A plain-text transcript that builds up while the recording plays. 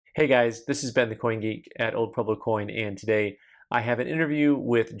Hey guys, this is Ben the Coin Geek at Old Pueblo Coin, and today I have an interview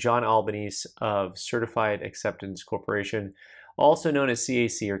with John Albanese of Certified Acceptance Corporation, also known as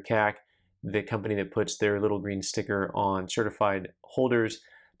CAC or CAC, the company that puts their little green sticker on certified holders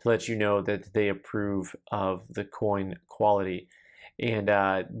to let you know that they approve of the coin quality. And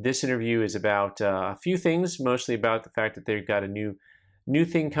this interview is about a few things, mostly about the fact that they've got a new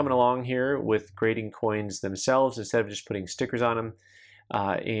thing coming along here with grading coins themselves instead of just putting stickers on them.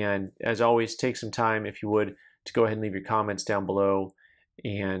 And as always, take some time, if you would, to go ahead and leave your comments down below.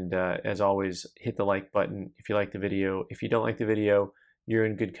 And as always, hit the like button if you like the video. If you don't like the video, you're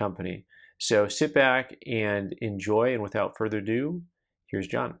in good company. So sit back and enjoy. And without further ado, here's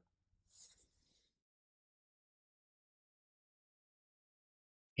John.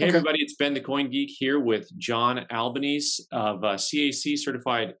 Hey everybody, it's Ben the Coin Geek here with John Albanese of CAC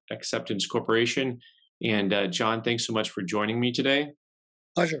Certified Acceptance Corporation. And John, thanks so much for joining me today.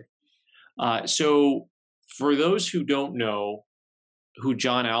 Pleasure. So for those who don't know who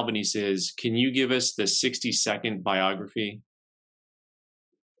John Albanese is, can you give us the 60-second biography?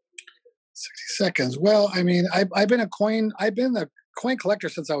 60 seconds. Well, I mean, I've been a coin collector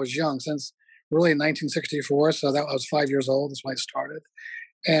since I was young, since really 1964. So that I was 5 years old. That's when I started.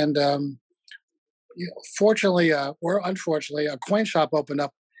 And fortunately or unfortunately, a coin shop opened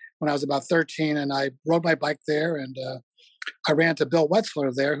up when I was about 13, and I rode my bike there, and I ran to Bill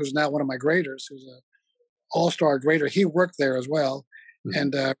Wetzler there, who's now one of my graders, who's an all-star grader. He worked there as well.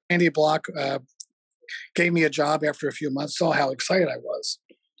 Mm-hmm. And Andy Block gave me a job after a few months, saw how excited I was.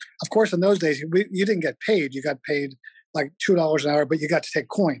 Of course, in those days, you didn't get paid. You got paid like $2 an hour, but you got to take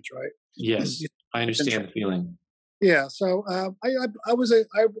coins, right? Yes, I understand the feeling. Yeah, so I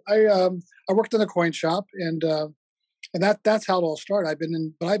worked in a coin shop, and that's how it all started. I've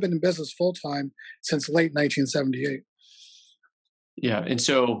been in business full time since late 1978. Yeah, and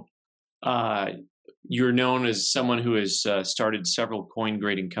so you're known as someone who has started several coin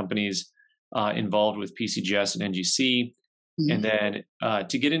grading companies involved with PCGS and NGC. Mm-hmm. And then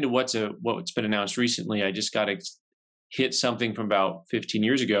to get into what's been announced recently, I just got to hit something from about 15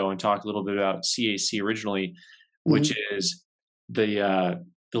 years ago and talk a little bit about CAC originally, which mm-hmm. is the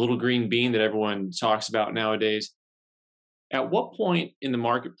little green bean that everyone talks about nowadays. At what point in the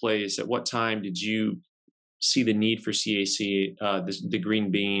marketplace, at what time did you see the need for CAC, the green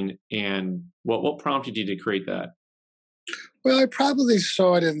bean, and what prompted you to create that? Well, I probably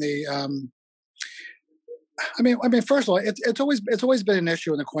saw it in the. I mean, first of all, it's always been an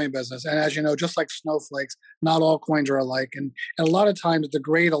issue in the coin business, and as you know, just like snowflakes, not all coins are alike, and a lot of times the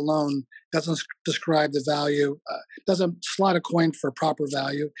grade alone doesn't describe the value, doesn't slot a coin for proper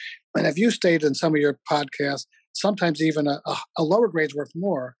value. And if you stated in some of your podcasts, sometimes even a lower grade's worth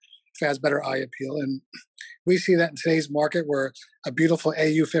more if it has better eye appeal. And we see that in today's market, where a beautiful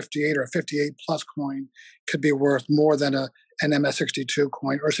AU58 or a 58 plus coin could be worth more than an MS62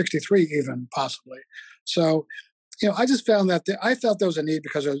 coin, or 63 even, possibly. So, I just found that I felt there was a need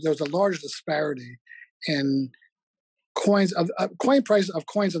because there was a large disparity in coins of coin price of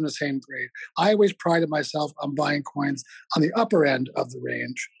coins in the same grade. I always prided myself on buying coins on the upper end of the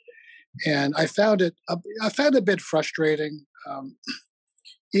range, and I found it a bit frustrating.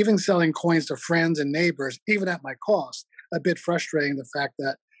 Even selling coins to friends and neighbors, even at my cost, a bit frustrating. The fact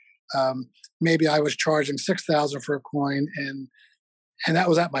that maybe I was charging $6,000 for a coin, and that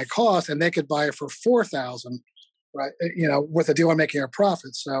was at my cost, and they could buy it for $4,000, right? With a deal on making a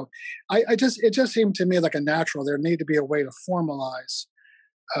profit. So it just seemed to me like a natural. There needed to be a way to formalize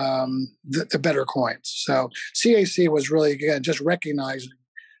the better coins. So CAC was really, again, just recognizing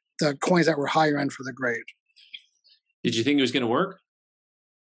the coins that were higher end for the grade. Did you think it was going to work?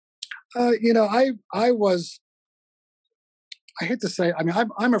 I hate to say, I mean,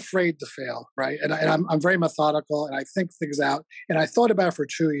 I'm afraid to fail, right? And I'm very methodical, and I think things out. And I thought about it for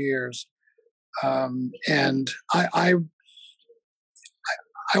 2 years, and I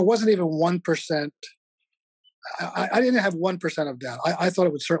wasn't even 1%. I didn't have 1% of doubt. I thought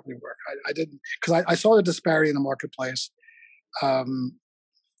it would certainly work. I didn't, because I saw the disparity in the marketplace.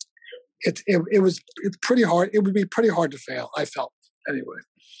 It's pretty hard. It would be pretty hard to fail, I felt, anyway.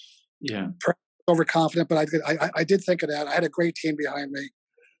 Yeah. Overconfident, but I did think of that. I had a great team behind me,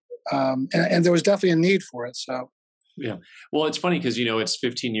 and there was definitely a need for it. So, yeah. Well, it's funny because it's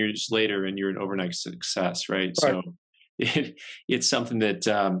 15 years later, and you're an overnight success, right? So it's something that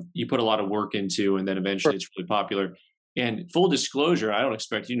you put a lot of work into, and then eventually it's really popular. And full disclosure, I don't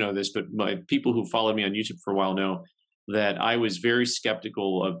expect you to know this, but my people who followed me on YouTube for a while know that I was very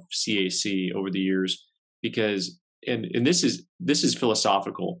skeptical of CAC over the years because, and this is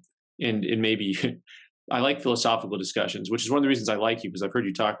philosophical. And maybe I like philosophical discussions, which is one of the reasons I like you, because I've heard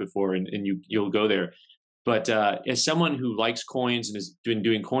you talk before, and you'll go there. But as someone who likes coins and has been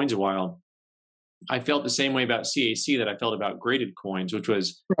doing coins a while, I felt the same way about CAC that I felt about graded coins, which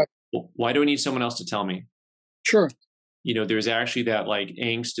was, Right. well, why do I need someone else to tell me? Sure. There's actually that like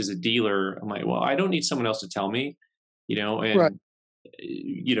angst as a dealer. I'm like, well, I don't need someone else to tell me, Right.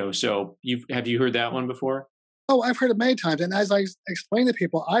 and so have you heard that one before? Oh, I've heard it many times, and as I explain to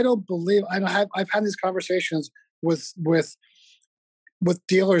people, I don't believe I don't have. I've had these conversations with with with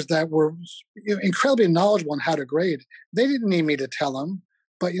dealers that were incredibly knowledgeable on how to grade. They didn't need me to tell them,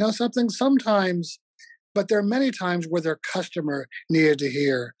 but something sometimes. But there are many times where their customer needed to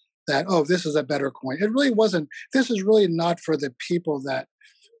hear that, oh, this is a better coin. It really wasn't. This is really not for the people that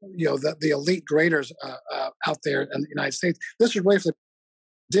the elite graders out there in the United States. This is really for the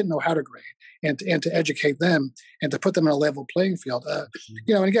didn't know how to grade and to educate them and to put them in a level playing field.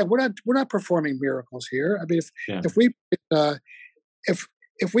 And again, we're not performing miracles here. I mean, Yeah. if we uh,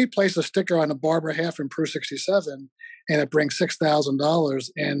 if we place a sticker on a Barber half in Proof 67 and it brings $6,000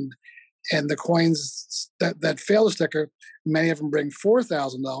 and the coins that fail the sticker, many of them bring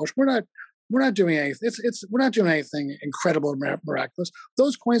 $4,000. We're not doing anything. We're not doing anything incredible or miraculous.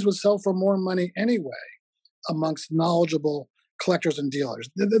 Those coins would sell for more money anyway amongst knowledgeable collectors and dealers.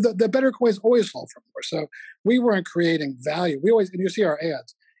 The better coins always sell for more. So we weren't creating value. We always, and you see our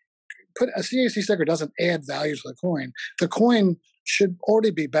ads. Put a CAC sticker doesn't add value to the coin. The coin should already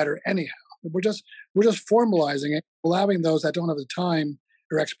be better anyhow. We're just formalizing it, allowing those that don't have the time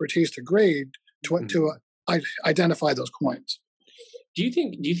or expertise to grade to identify those coins. Do you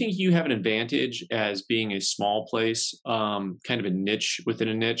think you have an advantage as being a small place, kind of a niche within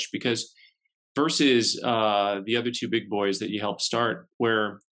a niche, because versus the other two big boys that you helped start,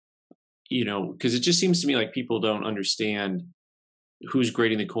 where because it just seems to me like people don't understand who's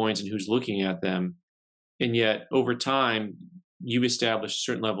grading the coins and who's looking at them, and yet over time you establish a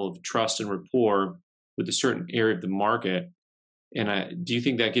certain level of trust and rapport with a certain area of the market. And do you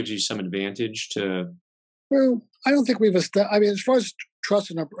think that gives you some advantage to? Well, I don't think we've I mean, as far as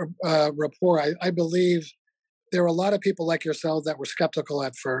trust and rapport, I believe there were a lot of people like yourself that were skeptical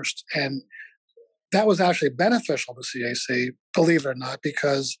at first, and that was actually beneficial to CAC, believe it or not,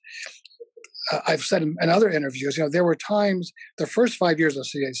 because I've said in other interviews, there were times, the first 5 years of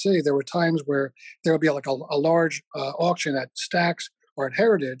CAC, there were times where there would be like a large auction at Stacks or at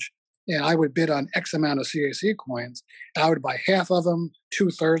Heritage, and I would bid on X amount of CAC coins. I would buy half of them,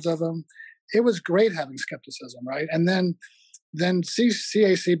 2/3 of them. It was great having skepticism, right? And then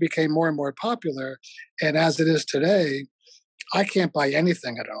CAC became more and more popular, and as it is today, I can't buy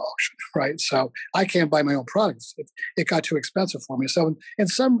anything at an auction, right? So I can't buy my own products. It got too expensive for me. So in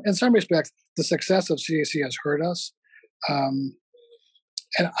some respects, the success of CAC has hurt us. And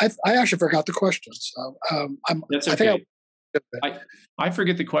I actually forgot the question. So That's I okay. think I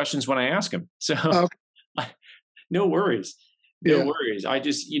forget the questions when I ask them. So okay. no worries. No Yeah. worries. I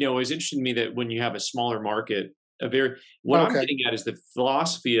just, it was interesting to me that when you have a smaller market, what I'm Okay. getting at is the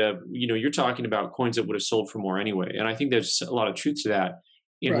philosophy of, you're talking about coins that would have sold for more anyway. And I think there's a lot of truth to that.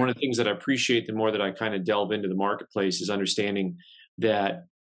 And Right. one of the things that I appreciate the more that I kind of delve into the marketplace is understanding that,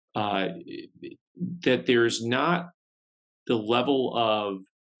 that there's not the level of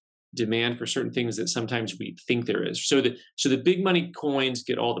demand for certain things that sometimes we think there is. So the big money coins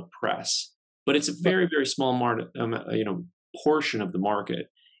get all the press, but it's a Right. very, very small portion of the market.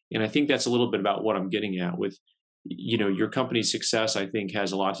 And I think that's a little bit about what I'm getting at with, your company's success. I think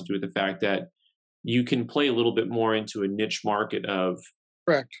has a lot to do with the fact that you can play a little bit more into a niche market of,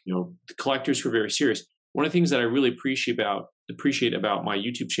 Correct. the collectors who are very serious. One of the things that I really appreciate about my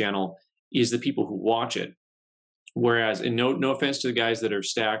YouTube channel is the people who watch it. Whereas, and no offense to the guys that are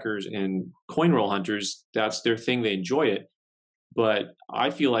stackers and coin roll hunters, that's their thing. They enjoy it. But I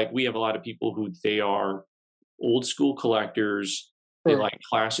feel like we have a lot of people who they are old school collectors. They Sure. like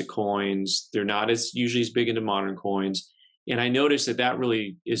classic coins. They're not usually as big into modern coins. And I noticed that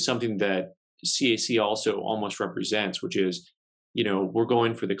really is something that CAC also almost represents, which is, we're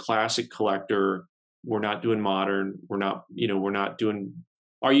going for the classic collector. We're not doing modern. We're not doing.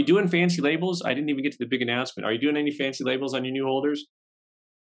 Are you doing fancy labels? I didn't even get to the big announcement. Are you doing any fancy labels on your new holders?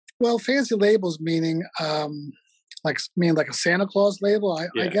 Well, fancy labels meaning like a Santa Claus label. I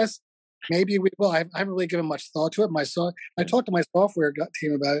Yeah. guess maybe we will. I haven't really given much thought to it. I talked to my software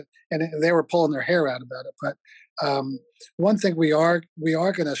team about it, and they were pulling their hair out about it. But one thing we are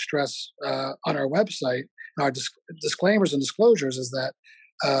going to stress on our website, our disclaimers and disclosures, is that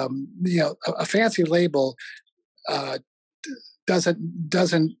a fancy label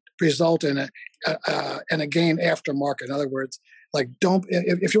doesn't result in a gain after market. In other words, Like, don't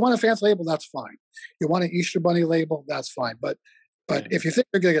if you want a fancy label, that's fine. You want an Easter Bunny label, that's fine. But Yeah. if you think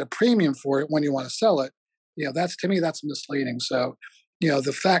you're going to get a premium for it when you want to sell it, that's to me that's misleading. So,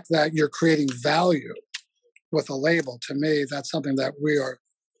 the fact that you're creating value with a label, to me, that's something that we are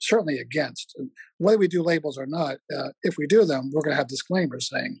certainly against. And whether we do labels or not, if we do them, we're going to have disclaimers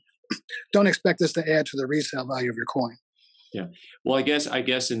saying, "Don't expect this to add to the resale value of your coin." Yeah. Well, I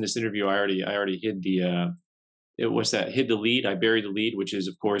guess in this interview, I already hid it was that hid the lead. I buried the lead, which is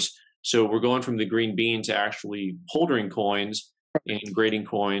of course, so we're going from the green bean to actually holding coins and grading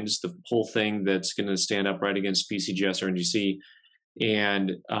coins, the whole thing that's going to stand up right against PCGS or NGC.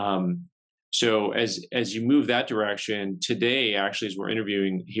 And so as you move that direction today, actually, as we're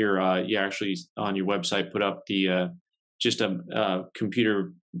interviewing here, you actually on your website put up the just a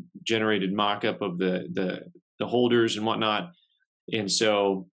computer generated mock-up of the holders and whatnot. And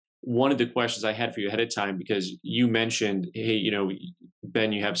so one of the questions I had for you ahead of time, because you mentioned, hey,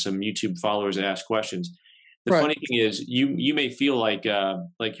 Ben, you have some YouTube followers that ask questions. The Right, funny thing is, you may feel like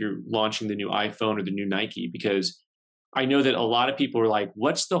you're launching the new iPhone or the new Nike, because I know that a lot of people are like,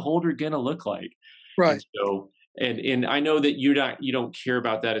 "What's the holder gonna look like?" And right, so, and I know that you don't care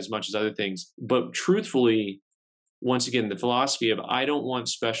about that as much as other things, but truthfully, once again, the philosophy of I don't want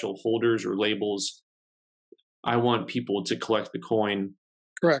special holders or labels. I want people to collect the coin,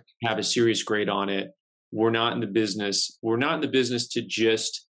 correct, have a serious grade on it. We're not in the business. We're not in the business to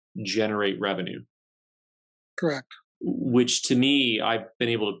just generate revenue, correct. which to me, I've been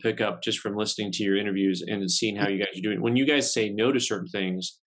able to pick up just from listening to your interviews and seeing how you guys are doing. When you guys say no to certain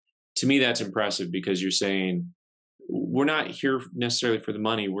things, to me, that's impressive, because you're saying, we're not here necessarily for the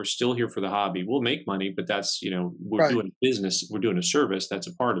money. We're still here for the hobby. We'll make money, but that's, we're Right. doing business. We're doing a service. That's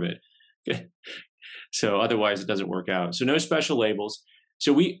a part of it. So otherwise it doesn't work out. So no special labels.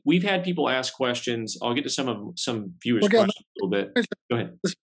 So we've had people ask questions. I'll get to some viewers' Well, again, questions a little bit. Go ahead.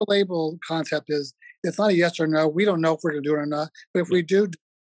 the label concept is it's not a yes or no. We don't know if we're going to do it or not. But if Yeah. we do,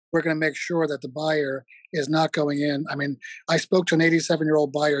 we're going to make sure that the buyer is not going in. I mean, I spoke to an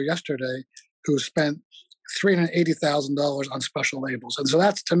 87-year-old buyer yesterday who spent $380,000 on special labels. And so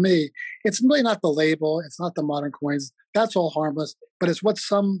that's, to me, it's really not the label. It's not the modern coins. That's all harmless. But it's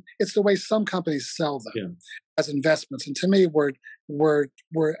the way some companies sell them Yeah. as investments. And to me, we're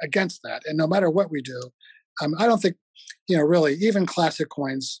against that. And no matter what we do, I don't think, really, even classic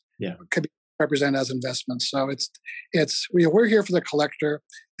coins Yeah. could be represented as investments. So we're here for the collector,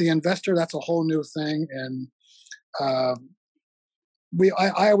 the investor. That's a whole new thing. And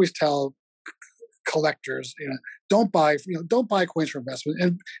I always tell collectors, don't buy coins for investment,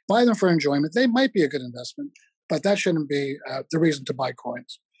 and buy them for enjoyment. They might be a good investment, but that shouldn't be the reason to buy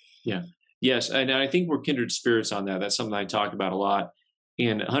coins. Yeah. Yes. And I think we're kindred spirits on that. That's something I talk about a lot.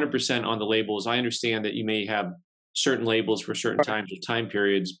 And 100% on the labels. I understand that you may have certain labels for certain Right, times or time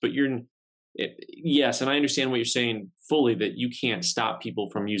periods, but yes. And I understand what you're saying fully, that you can't stop people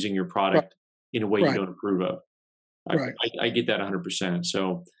from using your right, product in a way you right, don't approve of. I, right. I get that 100%.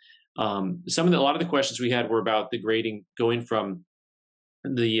 So a lot of the questions we had were about the grading, going from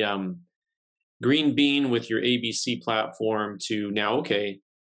the green bean with your ABC platform to now, okay,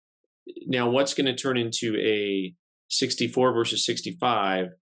 now what's going to turn into a 64 versus 65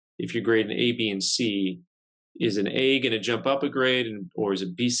 if you're grading A, B, and C? Is an A going to jump up a grade, or is a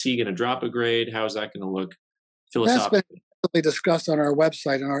BC going to drop a grade? How is that going to look That's been philosophically? discussed on our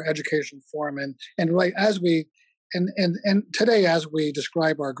website and our education forum, and right as we and today as we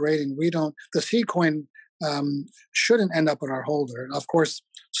describe our grading, we don't the C coin shouldn't end up in our holder. Of course,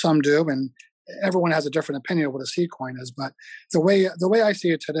 some do, and everyone has a different opinion of what a C coin is. But the way I see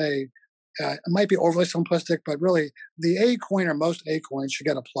it today, it might be overly simplistic, but really the A coin or most A coins should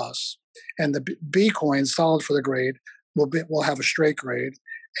get a plus, and the B coin, solid for the grade, will have a straight grade,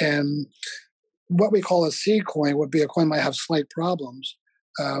 and what we call a C coin would be a coin might have slight problems.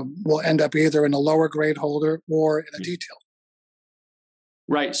 Will end up either in a lower grade holder or in a detail.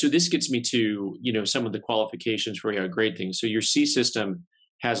 Right. So this gets me to, some of the qualifications for how to grade things. So your C system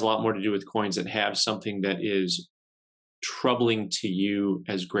has a lot more to do with coins that have something that is troubling to you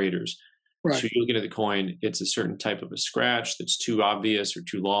as graders. So Right. you're looking at the coin, it's a certain type of a scratch that's too obvious or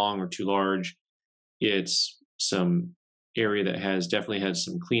too long or too large. It's some area that definitely has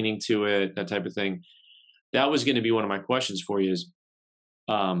some cleaning to it, that type of thing. That was going to be one of my questions for you is,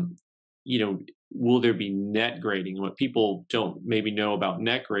 um, will there be net grading? What people don't maybe know about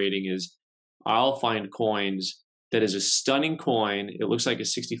net grading is I'll find coins that is a stunning coin. It looks like a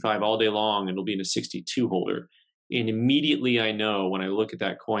 65 all day long, and it'll be in a 62 holder. And immediately I know when I look at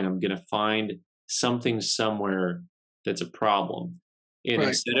that coin, I'm going to find something somewhere that's a problem. And Right.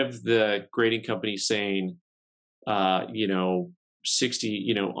 instead of the grading company saying,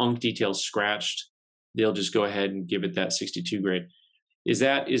 60, unk details scratched, they'll just go ahead and give it that 62 grade. Is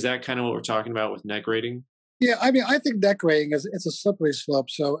that kind of what we're talking about with net grading? Yeah, I mean, I think net grading is it's a slippery slope.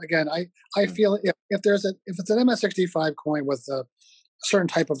 So again, I Yeah. feel if it's an MS65 coin with a certain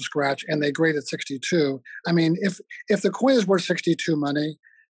type of scratch and they grade it 62, I mean, if the coin is worth 62 money,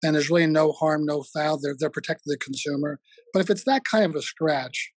 then there's really no harm, no foul. They're protecting the consumer. But if it's that kind of a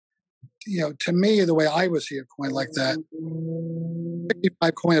scratch, to me, the way I would see a coin like that,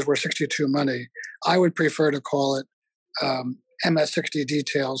 65 coin is worth 62 money. I would prefer to call it MS60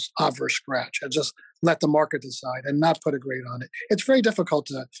 details obverse scratch and just let the market decide and not put a grade on it. It's very difficult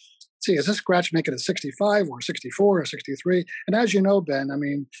to see, is this scratch make it a 65 or 64 or 63? And as you know, Ben, I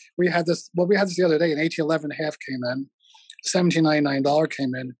mean, we had this the other day, an 1811 half came in, $17.99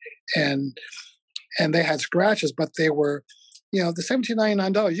 came in, and they had scratches, but they were, the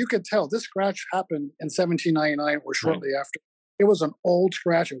 $17.99, you could tell this scratch happened in 1799 or Right. shortly after. It was an old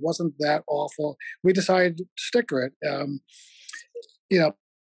scratch. It wasn't that awful. We decided to sticker it. You know,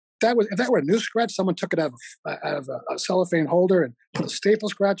 if that were a new scratch, someone took it out of a cellophane holder and put a staple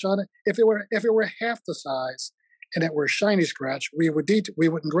scratch on it. If it were half the size and it were a shiny scratch, we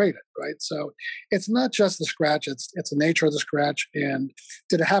wouldn't grade it, right? So it's not just the scratch; it's the nature of the scratch. And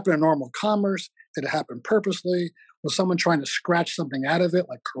did it happen in normal commerce? Did it happen purposely? Was someone trying to scratch something out of it,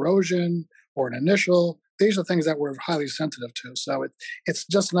 like corrosion or an initial? These are things that we're highly sensitive to. So it's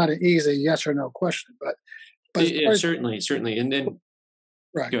just not an easy yes or no question. But as Yeah, far as certainly. And then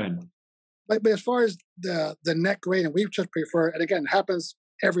right. go ahead. But as far as the net grading, we just prefer, and again, it happens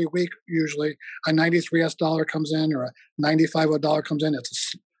every week usually. A 93S dollar comes in or a 95 dollar comes in.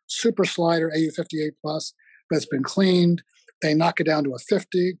 It's a super slider AU58 plus, but it's been cleaned. They knock it down to a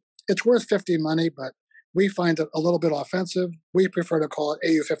 50. It's worth 50 money, but we find it a little bit offensive. We prefer to call it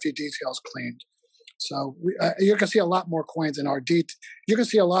AU50 details cleaned. So you can see a lot more coins in our You can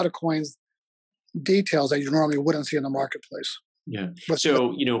see a lot of coins details that you normally wouldn't see in the marketplace. Yeah. With,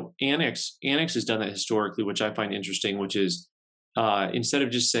 So, Annex has done that historically, which I find interesting, which is instead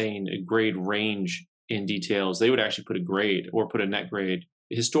of just saying a grade range in details, they would actually put a grade or put a net grade.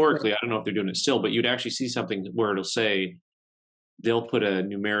 with, Historically, I don't know if they're doing it still, but you'd actually see something where it'll say they'll put a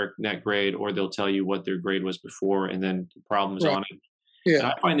numeric net grade or they'll tell you what their grade was before and then the problems right. on it. And Yeah.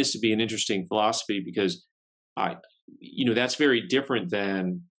 I find this to be an interesting philosophy because I, that's very different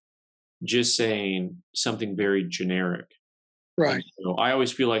than just saying something very generic. And Right. so I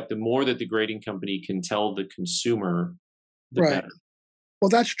always feel like the more that the grading company can tell the consumer, the Right. better. Well,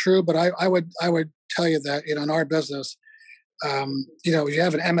 that's true, but I would tell you that in our business, you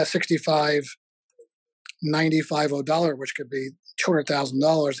have an MS65 $95 which could be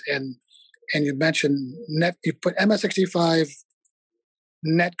 $200,000, and you mentioned net. You put MS65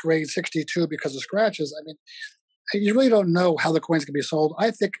 net grade 62 because of scratches. I mean, you really don't know how the coins can be sold.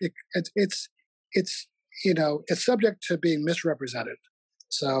 I think it's it's subject to being misrepresented.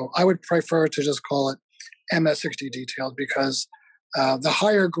 So I would prefer to just call it MS60 detailed because the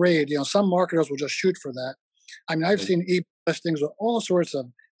higher grade, some marketers will just shoot for that. I mean, I've Right. seen listings with all sorts of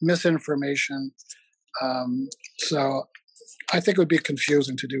misinformation. So I think it would be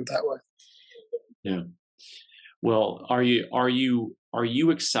confusing to do it that way. Yeah. Well, are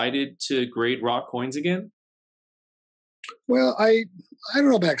you excited to grade raw coins again? Well, I don't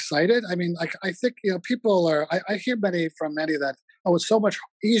know about excited. I mean, I think people are. I hear from many that it's so much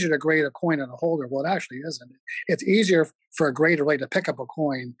easier to grade a coin than a holder. Well, it actually isn't. It's easier for a grader really to pick up a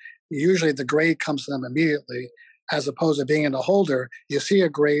coin. Usually, the grade comes to them immediately, as opposed to being in a holder. You see a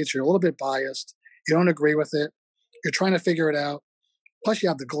grade, so you're a little bit biased. You don't agree with it. You're trying to figure it out. Plus, you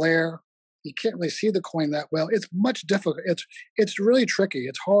have the glare. You can't really see the coin that well. It's much difficult. It's really tricky.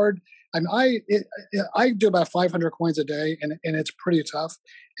 It's hard. I mean, I do about 500 coins a day, and it's pretty tough.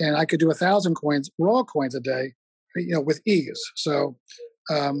 And I could do 1,000 coins, raw coins a day, with ease. So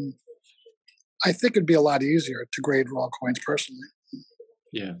um, I think it'd be a lot easier to grade raw coins personally.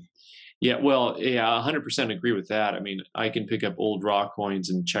 Yeah. Yeah, well, yeah, 100% agree with that. I mean, I can pick up old raw coins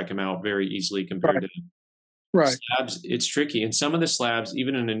and check them out very easily compared Right. to Right. slabs. It's tricky. And some of the slabs,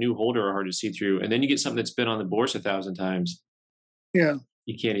 even in a new holder, are hard to see through. And then you get something that's been on the bourse 1,000 times. Yeah.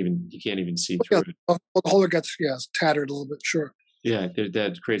 You can't even see through Yeah. it. The holder gets tattered a little bit. Sure. Yeah,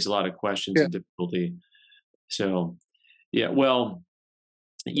 that creates a lot of questions Yeah. and difficulty. So, yeah, well,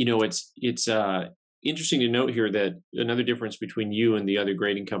 it's interesting to note here that another difference between you and the other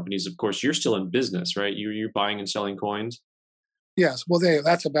grading companies, of course, you're still in business, right? You're buying and selling coins. Yes. Well,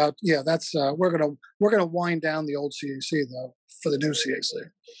 that's about. Yeah. That's we're gonna wind down the old CAC though for the new CAC.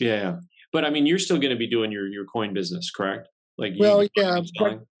 Yeah, yeah. But I mean, you're still going to be doing your coin business, correct? Like you Well, buying yeah, and but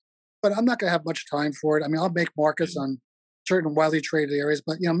selling. but I'm not gonna have much time for it. I mean, I'll make markets Yeah. on certain widely traded areas.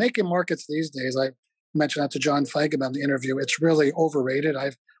 But making markets these days, I mentioned that to John Feigeman in the interview. It's really overrated.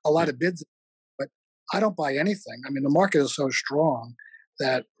 I've a lot Yeah. of bids, but I don't buy anything. I mean, the market is so strong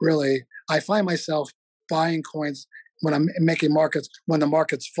that really I find myself buying coins when I'm making markets when the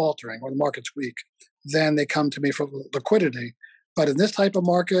market's faltering or the market's weak. Then they come to me for liquidity. But in this type of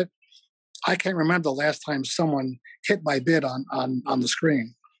market, I can't remember the last time someone hit my bid on the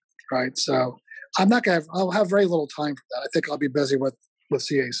screen, right? So I'm not gonna. I'll have very little time for that. I think I'll be busy with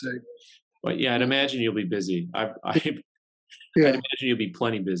CAC. But yeah, I'd imagine you'll be busy. I'd Yeah, imagine you'll be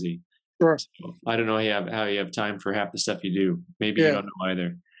plenty busy. sure. So I don't know how you have time for half the stuff you do. Maybe you Yeah, don't know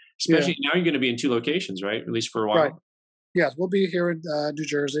either. yeah, Especially now, you're going to be in two locations, right? At least for a right. while. Yes, we'll be here in New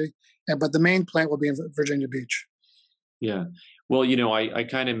Jersey, but the main plant will be in Virginia Beach. Yeah. Well, I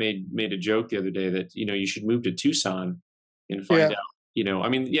kind of made a joke the other day that you should move to Tucson and find Yeah, out. I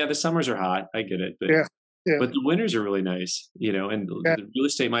mean, yeah, the summers are hot. I get it, but yeah, yeah, but the winters are really nice. And yeah, the real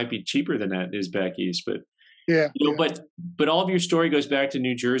estate might be cheaper than that is back east, but yeah, yeah. but all of your story goes back to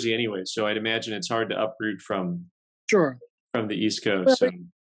New Jersey anyway. So I'd imagine it's hard to uproot Sure. from the East Well, Coast. So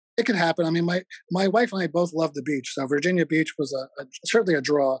it can happen. I mean, my wife and I both love the beach, so Virginia Beach was certainly a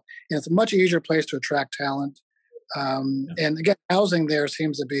draw, and it's a much easier place to attract talent. yeah. And again, housing there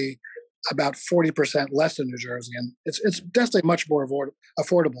seems to be about 40% less than New Jersey, and it's definitely much more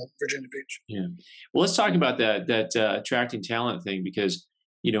affordable Virginia Beach. Yeah. Well, let's talk about that attracting talent thing because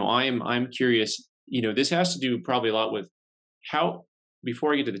I'm curious. This has to do probably a lot with how.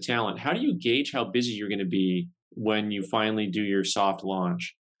 Before I get to the talent, how do you gauge how busy you're going to be when you finally do your soft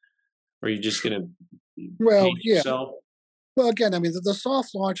launch? Are you just going to Well, pace yeah. yourself? Well, again, I mean, the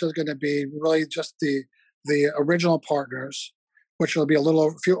soft launch is going to be really just the original partners, which will be a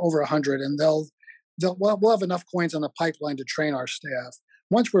little few over 100, and we'll have enough coins on the pipeline to train our staff.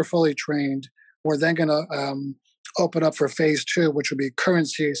 Once we're fully trained, we're then going to open up for phase two, which will be current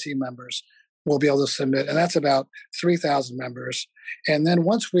CAC members will be able to submit, and that's about 3,000 members. And then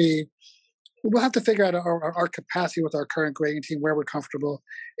we'll have to figure out our capacity with our current grading team, where we're comfortable,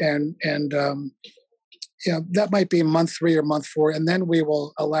 and that might be month 3 or month 4, and then we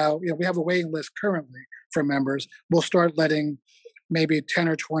will allow. We have a waiting list currently for members. We'll start letting maybe 10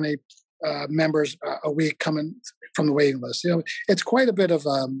 or 20 members a week coming from the waiting list. It's quite a bit of.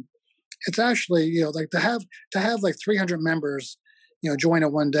 It's actually like to have like 300 members. Join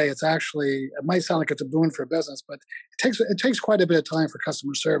in one day. It's actually it might sound like it's a boon for business, but it takes quite a bit of time for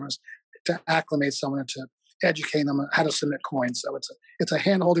customer service to acclimate someone to educate them on how to submit coins. So it's a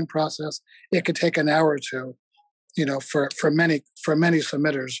hand holding process. It could take an hour or two, for many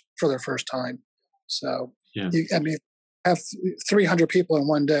submitters for their first time. So Yeah. I mean, have 300 people in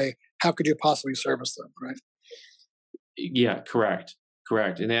one day. How could you possibly service them, right? Yeah, correct.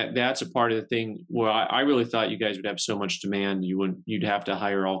 Correct. And that's a part of the thing where I really thought you guys would have so much demand you'd have to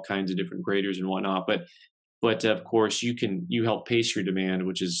hire all kinds of different graders and whatnot. But of course you help pace your demand,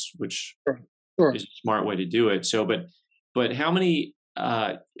 which Sure. Sure. is a smart way to do it. So but how many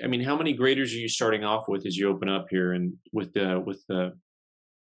how many graders are you starting off with as you open up here and with the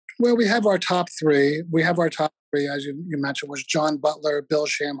Well, we have our top three. As you mentioned, was John Butler, Bill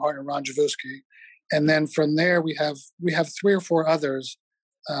Shamhart, and Ron Javusky. And then from there, we have 3 or 4 others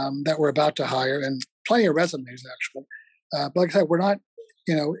that we're about to hire, and plenty of resumes actually. But like I said, we're not,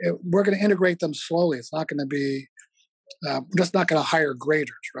 we're going to integrate them slowly. It's not going to be, we're just not going to hire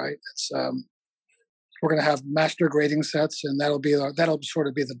graders, right? We're going to have master grading sets, and that'll sort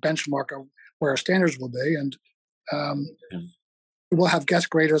of be the benchmark of where our standards will be, and yeah. we'll have guest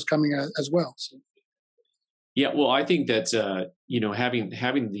graders coming as well. So. Yeah, well, I think that's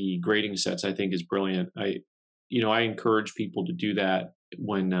having the grading sets I think is brilliant. I encourage people to do that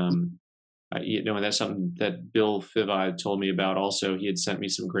when and that's something that Bill Fiva told me about also. He had sent me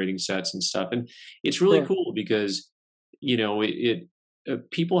some grading sets and stuff, and it's really Sure. cool because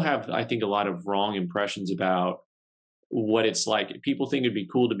people have I think a lot of wrong impressions about what it's like. People think it'd be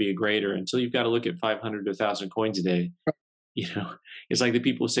cool to be a grader until you've got to look at 500 to 1,000 coins a day. It's like the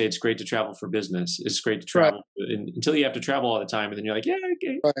people say it's great to travel for business. It's great to Right. travel until you have to travel all the time, and then you're like, yeah,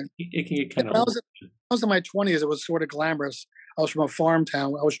 Right. it can get kind When of I old. was in my 20s, it was sort of glamorous. I was from a farm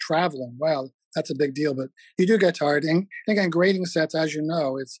town. I was traveling. Wow, that's a big deal. But you do get tired. And again, grading sets, as you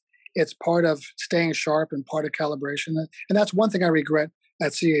know, it's part of staying sharp and part of calibration. And that's one thing I regret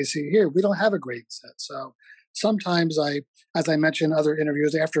at CAC here. We don't have a grading set. So sometimes as I mentioned in other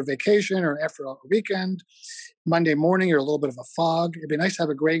interviews, after a vacation or after a weekend, Monday morning, you're a little bit of a fog. It'd be nice to have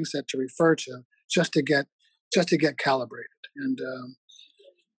a grading set to refer to just to get calibrated. And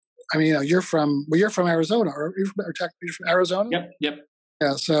I mean, you're from Arizona, or you're from Arizona. Yep.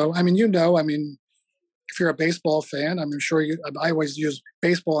 Yeah. So I mean, I mean, if you're a baseball fan, I'm sure you. I always use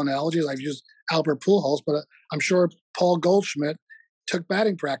baseball analogies. I've used Albert Pujols, but I'm sure Paul Goldschmidt took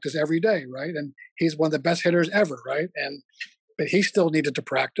batting practice every day, right? And he's one of the best hitters ever, right? And but he still needed to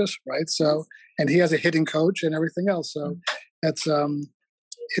practice, right? So, and he has a hitting coach and everything else. So, it's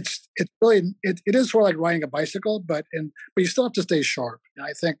it's really it is sort of like riding a bicycle, but you still have to stay sharp. And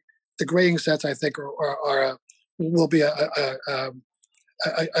I think the grading sets, I think, will be a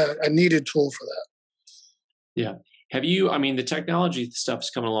needed tool for that. Yeah. Have you, I mean, the technology stuff's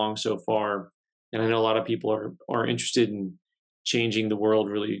coming along so far, and I know a lot of people are interested in changing the world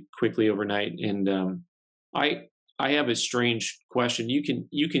really quickly overnight. And I I have a strange question.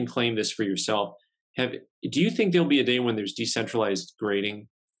 You can claim this for yourself. Have Do you think there'll be a day when there's decentralized grading?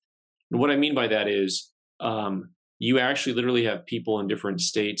 And what I mean by that is, you actually literally have people in different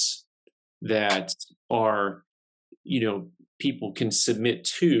states that are, people can submit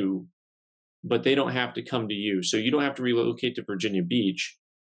to, but they don't have to come to you. So you don't have to relocate to Virginia Beach,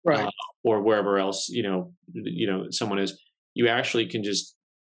 Right. uh, or wherever else someone is. You actually can just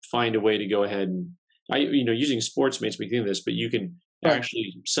find a way to go ahead and using sports makes me think of this, but you can Right.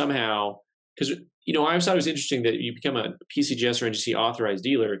 actually somehow, because I always thought it was interesting that you become a PCGS or NGC authorized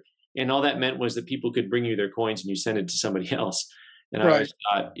dealer, and all that meant was that people could bring you their coins and you send it to somebody else. And I Right. always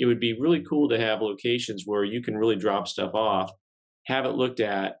thought it would be really cool to have locations where you can really drop stuff off, have it looked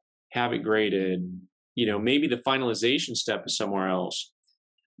at, have it graded. Maybe the finalization step is somewhere else.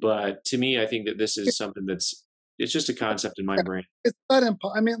 But to me, I think that this is something it's just a concept in my Yeah. brain. It's not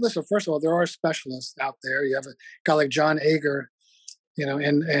I mean, listen. First of all, there are specialists out there. You have a guy like John Ager,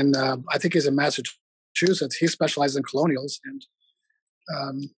 and I think he's in Massachusetts. He specializes in colonials, and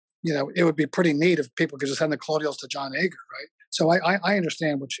um, it would be pretty neat if people could just send the colonials to John Ager, right? So I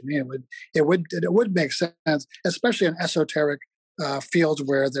understand what you mean. It would make sense, especially in esoteric fields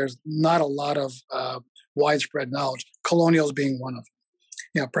where there's not a lot of widespread knowledge. Colonials being one of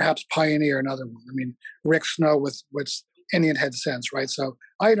them. Perhaps Pioneer another one. I mean, Rick Snow with Indian Head Sense, right? So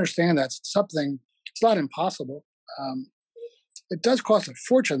I understand that's something. It's not impossible. Um, it does cost a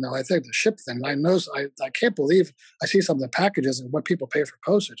fortune, though. I think the ship thing. I can't believe I see some of the packages and what people pay for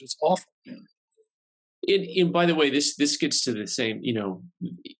postage. It's awful. And by the way, this gets to the same.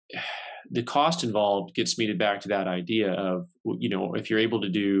 The cost involved gets me back to that idea of if you're able to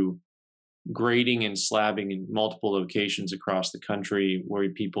do grading and slabbing in multiple locations across the country where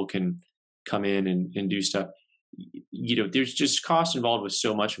people can come in and do stuff. There's just cost involved with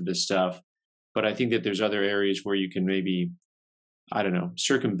so much of this stuff, but I think that there's other areas where you can maybe, I don't know,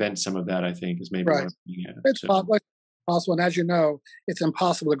 circumvent some of that. I think is maybe what Right. I'm looking at. It's So possible, and as you know, it's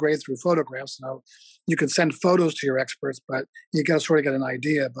impossible to grade through photographs. So you can send photos to your experts, but you got to sort of get an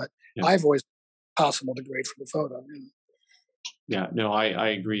idea. But yeah, I've always possible to grade from the photo. yeah, no, I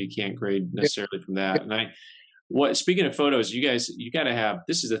agree. You can't grade Yeah, necessarily from yeah, that. And what speaking of photos, you got to have,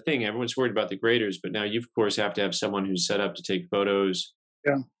 this is the thing. Everyone's worried about the graders, but now you of course have to have someone who's set up to take photos,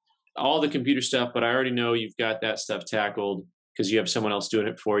 yeah. all the computer stuff. But I already know you've got that stuff tackled because you have someone else doing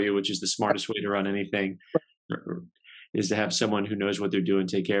it for you, which is the smartest way to run anything, is to have someone who knows what they're doing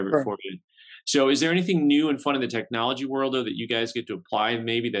take care of it Sure. for you. So is there anything new and fun in the technology world though that you guys get to apply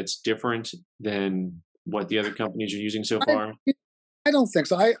maybe that's different than what the other companies are using so I, far? I don't think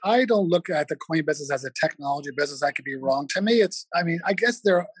so. I don't look at the coin business as a technology business. I could be wrong. To me, it's. I mean, I guess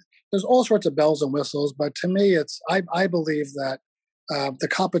there's all sorts of bells and whistles, but to me, it's. I believe that the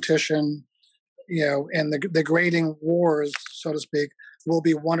competition, and the grading wars, so to speak, will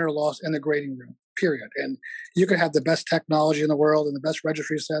be won or lost in the grading room. Period. And you could have the best technology in the world and the best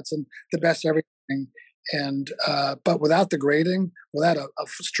registry sets and the best everything, and but without the grading, without a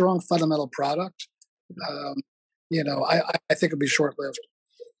strong fundamental product, um, I think it'd be short lived.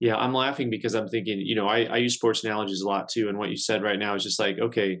 Yeah, I'm laughing because I'm thinking, I use sports analogies a lot too. And what you said right now is just like,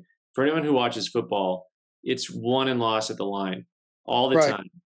 okay, for anyone who watches football, it's won and lost at the line all the Right. time.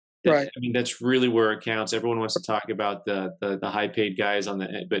 Right. I mean, that's really where it counts. Everyone wants to talk about the high paid guys on the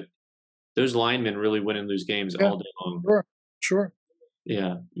end, but those linemen really win and lose games Yeah. all day long. Sure. Sure.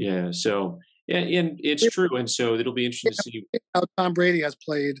 Yeah, yeah. So, and it's Yeah, true. And so it'll be interesting to see. how Tom Brady has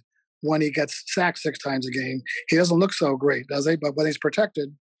played when he gets sacked 6 times a game. He doesn't look so great, does he? But when he's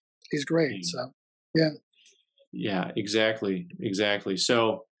protected, he's great. So, yeah. Yeah, exactly, exactly.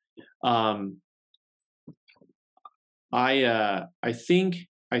 So, um, I think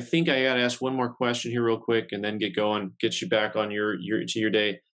I got to ask one more question here real quick, and then get going, get you back on your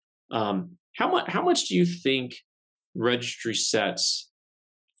day. How much do you think registry sets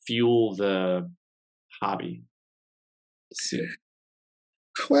fuel the hobby?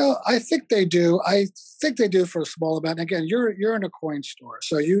 Well, I think they do. I think they do for a small amount. And again, you're in a coin store,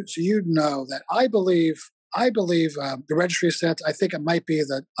 so you know that I believe the registry sets. I think it might be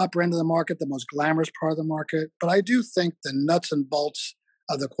the upper end of the market, the most glamorous part of the market. But I do think the nuts and bolts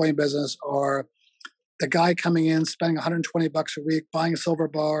of the coin business are the guy coming in, spending 120 bucks a week, buying silver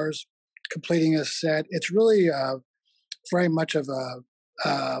bars, completing a set. It's really very much of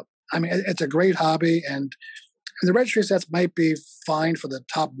a. I mean, it's a great hobby, and the registry sets might be fine for the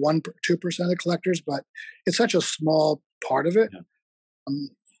top 1 2% of collectors, but it's such a small part of it. Yeah. Um,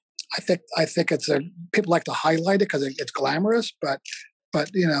 I think it's a people like to highlight it because it's glamorous, but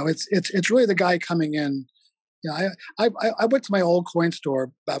it's really the guy coming in. I went to my old coin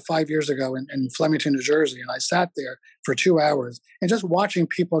store about 5 years ago in Flemington, New Jersey, and I sat there for 2 hours and just watching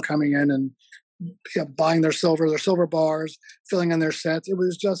people coming in and buying their silver bars, filling in their sets. It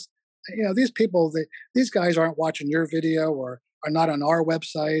was just these people, these guys aren't watching your video or are not on our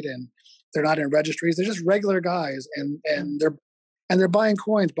website, and they're not in registries. They're just regular guys, and they're buying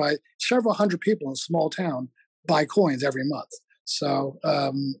coins by several hundred people in a small town buy coins every month. So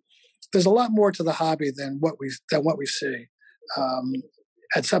there's a lot more to the hobby than what we see um,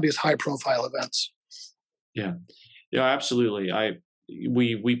 at some of these high profile events. Yeah. Yeah, absolutely.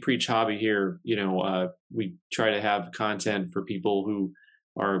 We preach hobby here. We try to have content for people who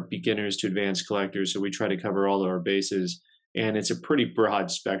are beginners to advanced collectors. So we try to cover all of our bases, and it's a pretty broad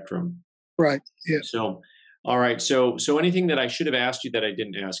spectrum. Right. Yeah. So, all right. So anything that I should have asked you that I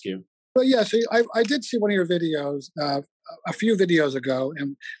didn't ask you? But yeah, so I did see one of your videos a few videos ago,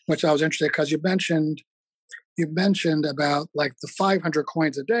 in which I was interested because you mentioned about like the 500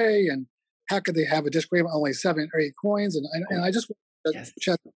 coins a day, and how could they have a disagreement only 7 or 8 coins, and I just wanted to Yes.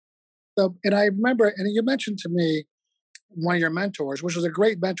 check. So, and I remember, and you mentioned to me one of your mentors, which was a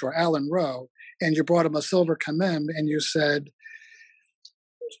great mentor, Alan Rowe, and you brought him a silver Kamem, and you said,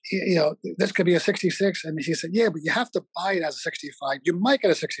 this could be a 66. And he said, yeah, but you have to buy it as a 65. You might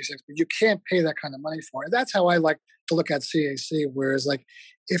get a 66, but you can't pay that kind of money for it. That's how I like to look at CAC. Whereas, like,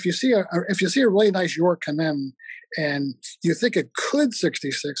 if you see a really nice York Kamem and you think it could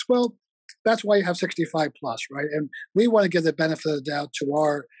 66, well, that's why you have 65 plus, right? And we want to give the benefit of the doubt to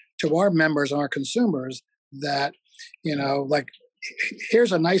our members and our consumers that like,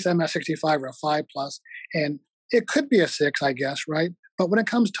 here's a nice MS65 or a 5 plus, and it could be a 6, I guess, right? But when it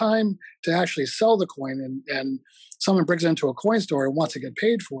comes time to actually sell the coin, and someone brings it into a coin store and wants to get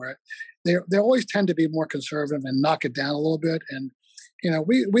paid for it, they always tend to be more conservative and knock it down a little bit. And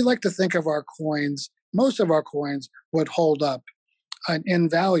we like to think of our coins. Most of our coins would hold up in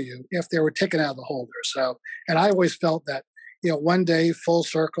value if they were taken out of the holder. So, and I always felt that one day, full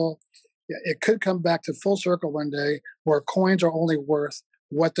circle, it could come back to full circle one day where coins are only worth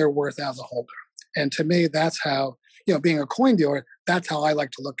what they're worth out of the holder. And to me, that's how, being a coin dealer, that's how I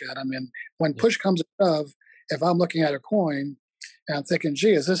like to look at them. And when Yeah. push comes to shove, if I'm looking at a coin and I'm thinking,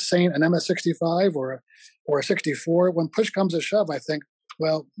 gee, is this saying an MS65 or a 64? When push comes to shove, I think,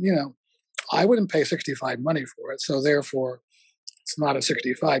 well, I wouldn't pay 65 money for it. So therefore, it's not a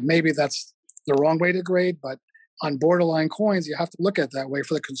 65. Maybe that's the wrong way to grade, but on borderline coins, you have to look at it that way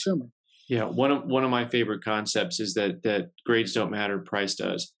for the consumer. Yeah. One of my favorite concepts is that grades don't matter, price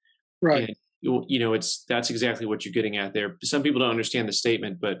does. Right. And that's exactly what you're getting at there. Some people don't understand the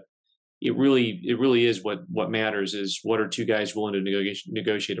statement, but it really is what matters is what are two guys willing to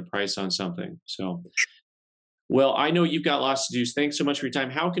negotiate a price on something. So, well, I know you've got lots to do. Thanks so much for your time.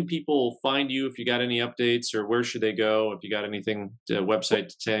 How can people find you if you got any updates, or where should they go if you got anything, website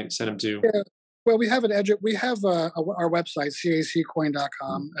to send them to? Yeah. Well, we have our website,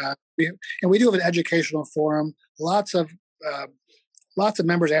 caccoin.com. And we do have an educational forum. Uh, lots of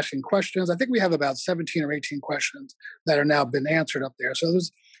members asking questions. I think we have about 17 or 18 questions that are now been answered up there. So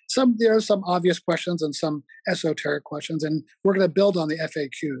there are some obvious questions and some esoteric questions, and we're going to build on the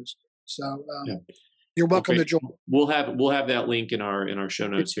FAQs. So Yeah. you're Well, welcome to great. join. We'll have that link in our show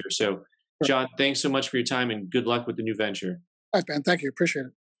notes here. So, All John, thanks so much for your time and good luck with the new venture. right, Ben. Thank you. Appreciate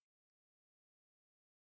it.